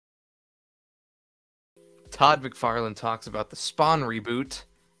Todd McFarlane talks about the Spawn reboot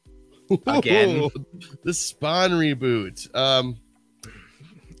again. The Spawn reboot.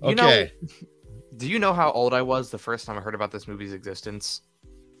 You know, do you know how old I was the first time I heard about this movie's existence?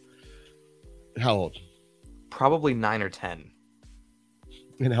 How old? Probably 9 or 10.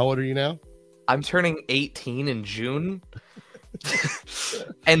 And how old are you now? I'm turning 18 in June.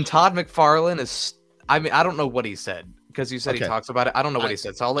 And Todd McFarlane is, I mean, I don't know what he said because you said he talks about it. I don't know what he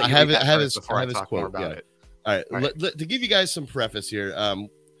said, so I'll let you read that first before I talk more about it. All right. To give you guys some preface here,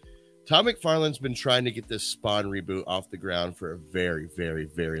 Todd McFarlane's been trying to get this Spawn reboot off the ground for a very, very,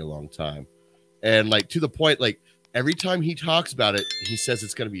 very long time. And like to the point, like every time he talks about it, he says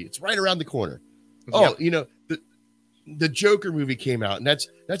it's right around the corner. Yep. Oh, you know, the Joker movie came out, and that's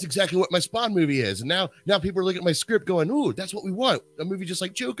exactly what my Spawn movie is. And now people are looking at my script going, ooh, that's what we want. A movie just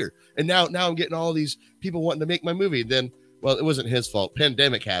like Joker. And now I'm getting all these people wanting to make my movie. And then, well, it wasn't his fault.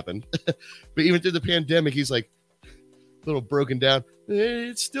 Pandemic happened. But even through the pandemic, he's like a little broken down.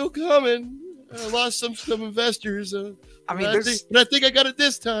 It's still coming. I lost some investors. I mean, I think I got it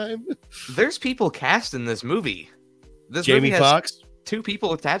this time. There's people cast in this movie. Jamie Foxx. 2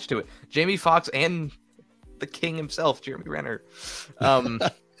 people attached to it. Jamie Foxx and the king himself, Jeremy Renner,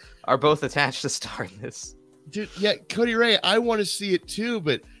 are both attached to star in this. Dude, yeah, Cody Ray, I want to see it too,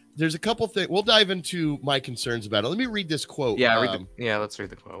 but there's a couple things. We'll dive into my concerns about it. Let me read this quote. Yeah, let's read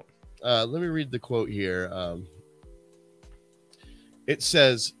the quote. Let me read the quote here. It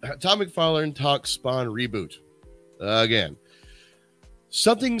says, Todd McFarlane talks Spawn reboot. Again.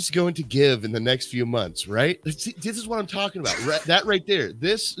 Something's going to give in the next few months, right? This is what I'm talking about. That right there.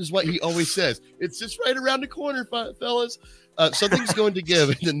 This is what he always says. It's just right around the corner, fellas. Something's going to give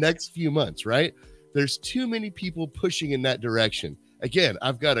in the next few months, right? There's too many people pushing in that direction. Again,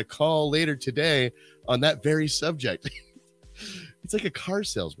 I've got a call later today on that very subject. It's like a car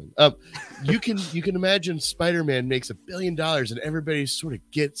salesman. You can imagine Spider-Man makes $1 billion and everybody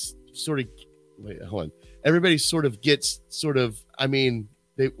Everybody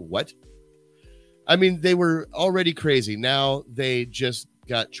I mean, they were already crazy. Now they just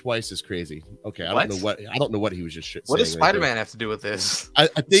got twice as crazy. Okay, I don't know what he was just saying. What does Spider-Man have to do with this? I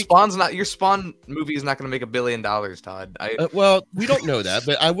think your Spawn movie is not going to make $1 billion, Todd. Well, we don't know that,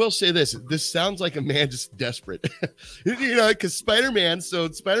 but I will say this: this sounds like a man just desperate, because Spider-Man. So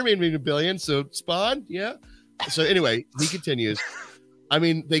Spider-Man made $1 billion. So Spawn, yeah. So anyway, he continues. I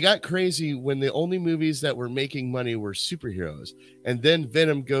mean, they got crazy when the only movies that were making money were superheroes, and then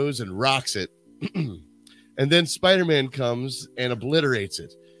Venom goes and rocks it. And then Spider-Man comes and obliterates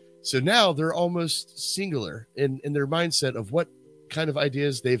it. So now they're almost singular in their mindset of what kind of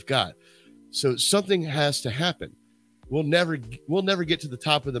ideas they've got. So something has to happen. We'll never get to the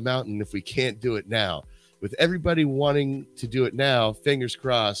top of the mountain if we can't do it now. With everybody wanting to do it now, fingers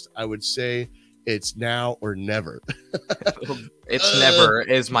crossed, I would say it's now or never. It's never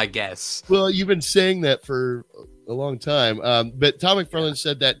is my guess. Well, you've been saying that for a long time. But Todd McFarlane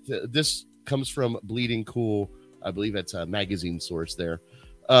said that this comes from Bleeding Cool. I believe that's a magazine source there.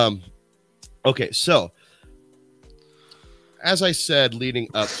 Okay, so as I said, leading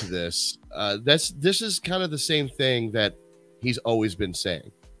up to this, this is kind of the same thing that he's always been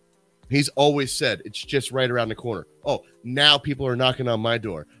saying. He's always said it's just right around the corner. Oh, now people are knocking on my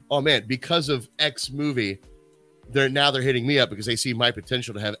door. Oh man, because of X movie, they're hitting me up because they see my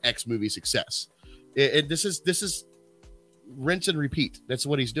potential to have X movie success. This is rinse and repeat. That's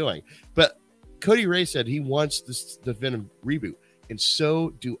what he's doing. But Cody Ray said he wants the Venom reboot, and so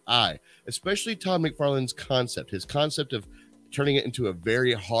do I. Especially Todd McFarlane's concept. His concept of turning it into a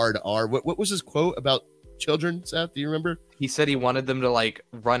very hard R. What was his quote about children, Seth? Do you remember? He said he wanted them to like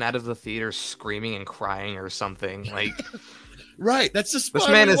run out of the theater screaming and crying or something. Like, right? That's the this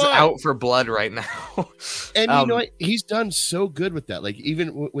man is out for blood right now. And you know what? He's done so good with that. Like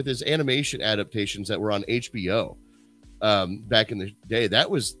even with his animation adaptations that were on HBO back in the day, that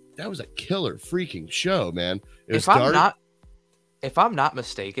was a killer freaking show, man. It was if I'm not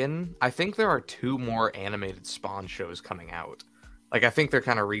mistaken, I think there are 2 more animated Spawn shows coming out. Like I think they're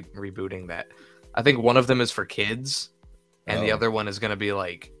kind of rebooting that. I think one of them is for kids, and the other one is going to be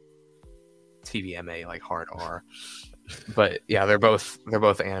like TVMA, like hard R. But yeah, they're both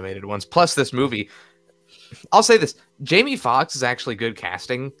animated ones. Plus, this movie, I'll say this: Jamie Foxx is actually good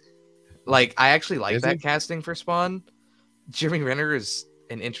casting. Like I actually like that casting for Spawn. Jeremy Renner is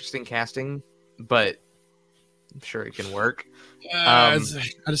an interesting casting, but I'm sure it can work. I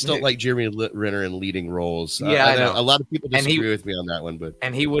just don't like Jeremy Renner in leading roles. Yeah, I know. A lot of people disagree with me on that one, but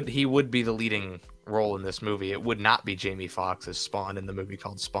he would be the leading role in this movie. It would not be Jamie Foxx as Spawn in the movie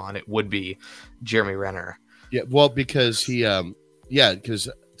called Spawn. It would be Jeremy Renner. Yeah, well, because because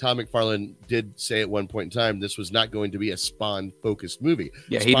Todd McFarlane did say at one point in time this was not going to be a Spawn-focused movie.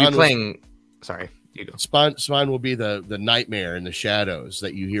 Yeah, Spawn he'd be playing. Sorry, you go. Spawn will be the nightmare in the shadows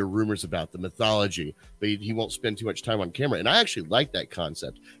that you hear rumors about, the mythology, but he won't spend too much time on camera. And I actually like that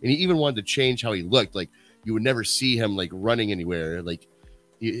concept. And he even wanted to change how he looked. Like you would never see him like running anywhere. Like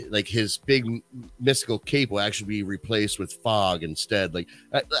his big mystical cape will actually be replaced with fog instead. Like,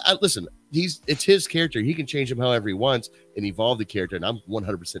 listen, it's his character. He can change him however he wants and evolve the character, and I'm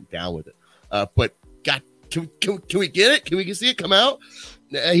 100% down with it. But God, can we get it? Can we see it come out?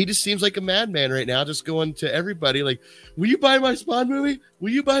 He just seems like a madman right now, just going to everybody like, "Will you buy my Spawn movie?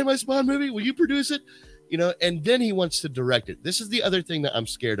 Will you buy my Spawn movie? Will you produce it?" You know, and then he wants to direct it. This is the other thing that I'm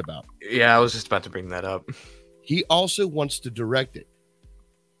scared about. Yeah, I was just about to bring that up. He also wants to direct it.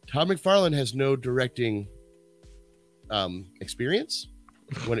 Todd McFarlane has no directing experience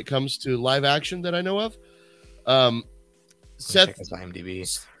when it comes to live action that I know of. Seth,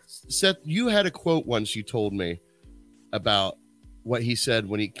 IMDb. Seth, you had a quote once you told me about what he said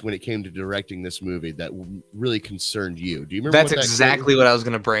when it came to directing this movie that really concerned you. Do you remember? That's exactly what I was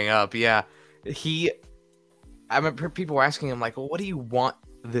going to bring up. Yeah, I remember people were asking him like, "Well, what do you want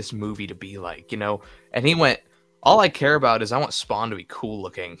this movie to be like?" You know, and he went, "All I care about is I want Spawn to be cool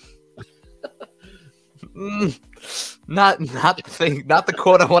looking." Not the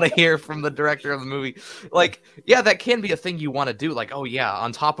quote I want to hear from the director of the movie. Like, yeah, that can be a thing you want to do. Like, oh yeah,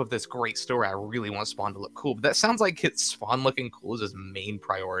 on top of this great story, I really want Spawn to look cool. But that sounds like Spawn looking cool is his main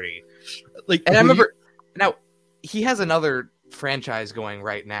priority. Like, and I remember now he has another franchise going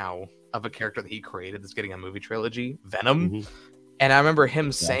right now of a character that he created that's getting a movie trilogy, Venom. Mm-hmm. And I remember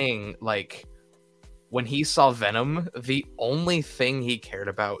him saying like, when he saw Venom, the only thing he cared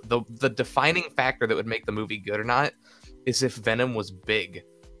about, the defining factor that would make the movie good or not, is if Venom was big.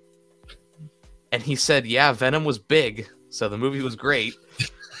 And he said, yeah, Venom was big, so the movie was great.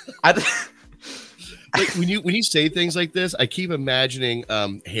 Like, when you say things like this, I keep imagining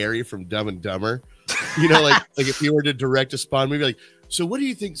Harry from Dumb and Dumber. You know, like if he were to direct a Spawn movie, like, so what do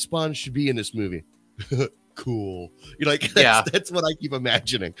you think Spawn should be in this movie? Cool. You know, like that's what I keep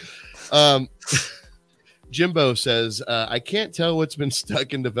imagining. Jimbo says, I can't tell what's been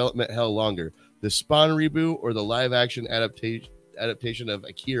stuck in development hell longer, the Spawn reboot or the live action adaptation of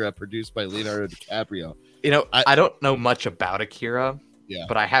Akira produced by Leonardo DiCaprio. You know, I don't know much about Akira, yeah,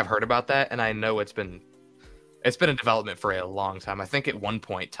 but I have heard about that, and I know it's been in development for a long time. I think at one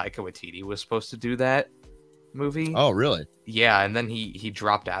point Taika Waititi was supposed to do that movie. Oh, really? Yeah, and then he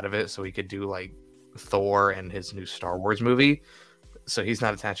dropped out of it so he could do like Thor and his new Star Wars movie. So he's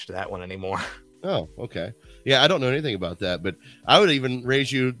not attached to that one anymore. Oh, okay. Yeah, I don't know anything about that, but I would even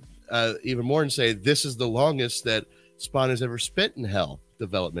raise you even more and say this is the longest that Spawn has ever spent in hell,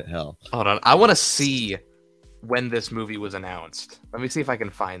 development hell. Hold on. I want to see when this movie was announced. Let me see if I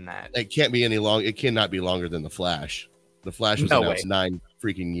can find that. It can't be any long. It cannot be longer than The Flash. The Flash was announced 9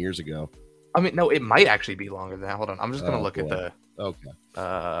 freaking years ago. I mean, no, it might actually be longer than that. Hold on. I'm just going to look at the... Okay.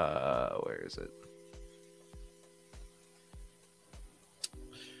 Where is it?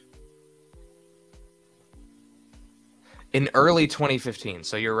 In early 2015,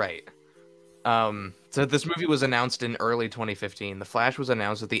 so you're right. So this movie was announced in early 2015. The Flash was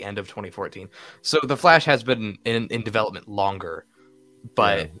announced at the end of 2014. So The Flash has been in development longer,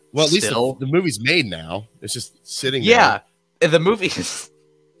 but yeah. Well, at least the movie's made now. It's just sitting there. Yeah, the movie is...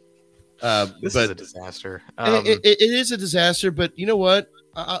 this is a disaster. It is a disaster, but you know what?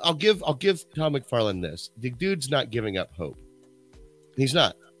 I'll give Todd McFarlane this. The dude's not giving up hope. He's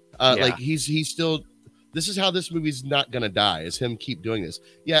not. Like he's still... This is how this movie's not going to die, is him keep doing this.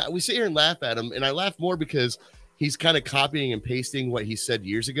 Yeah, we sit here and laugh at him, and I laugh more because he's kind of copying and pasting what he said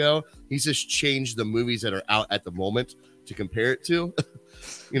years ago. He's just changed the movies that are out at the moment to compare it to.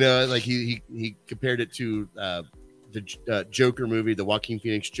 You know, like he compared it to the Joker movie, the Joaquin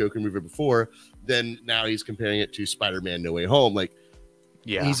Phoenix Joker movie before. Then now he's comparing it to Spider-Man No Way Home. Like,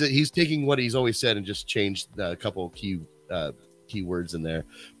 yeah, he's taking what he's always said and just changed a couple key words in there.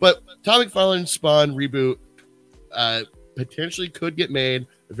 But Todd McFarlane Spawn reboot potentially could get made.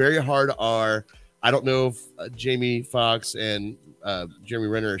 Very hard R. I don't know if Jamie Foxx and Jeremy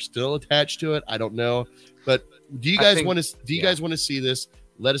Renner are still attached to it. I don't know. But do you guys want to see this?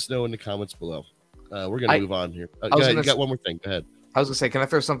 Let us know in the comments below. We're gonna move on here. Go ahead. You got one more thing. Go ahead. I was gonna say, can I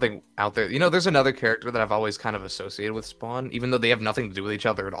throw something out there? You know, there's another character that I've always kind of associated with Spawn, even though they have nothing to do with each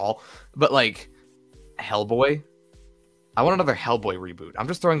other at all. But like Hellboy. I want another Hellboy reboot. I'm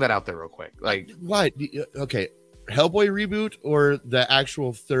just throwing that out there real quick. Like, why? Okay, Hellboy reboot or the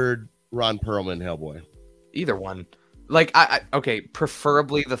actual third Ron Perlman Hellboy? Either one. Like, okay,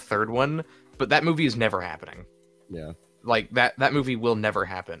 preferably the third one, but that movie is never happening. Yeah. Like that movie will never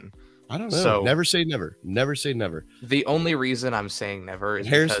happen. I don't know. So never say never. Never say never. The only reason I'm saying never is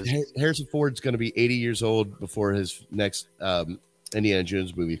because Harrison Ford's going to be 80 years old before his next Indiana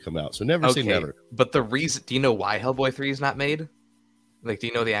Jones movie come out. So never say never. But the reason, do you know why Hellboy 3 is not made? Like, do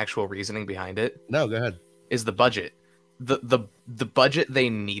you know the actual reasoning behind it? No, go ahead. Is the budget. The budget they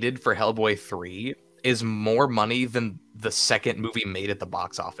needed for Hellboy 3 is more money than the second movie made at the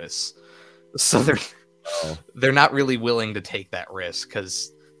box office. So they're not really willing to take that risk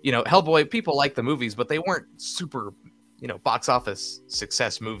because, you know, Hellboy, people like the movies, but they weren't super, you know, box office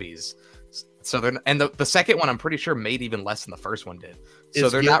success movies. So the second one, I'm pretty sure, made even less than the first one did. So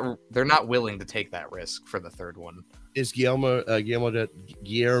they're not willing to take that risk for the third one. Is Guillermo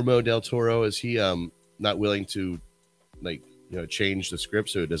del Toro, is he not willing to, like, you know, change the script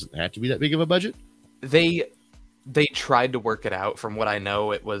so it doesn't have to be that big of a budget? They tried to work it out. From what I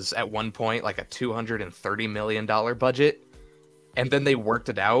know, it was at one point like a $230 million budget. And then they worked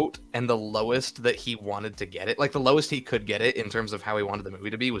it out, and the lowest that he wanted to get it, like the lowest he could get it in terms of how he wanted the movie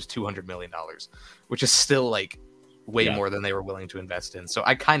to be, was $200 million, which is still like way more than they were willing to invest in. So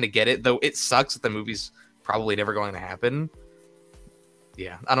I kind of get it, though it sucks that the movie's probably never going to happen.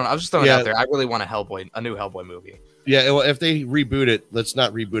 Yeah, I don't know. I was just throwing it out there. I really want a new Hellboy movie. Yeah, well, if they reboot it, let's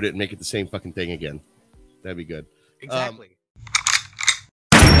not reboot it and make it the same fucking thing again. That'd be good. Exactly.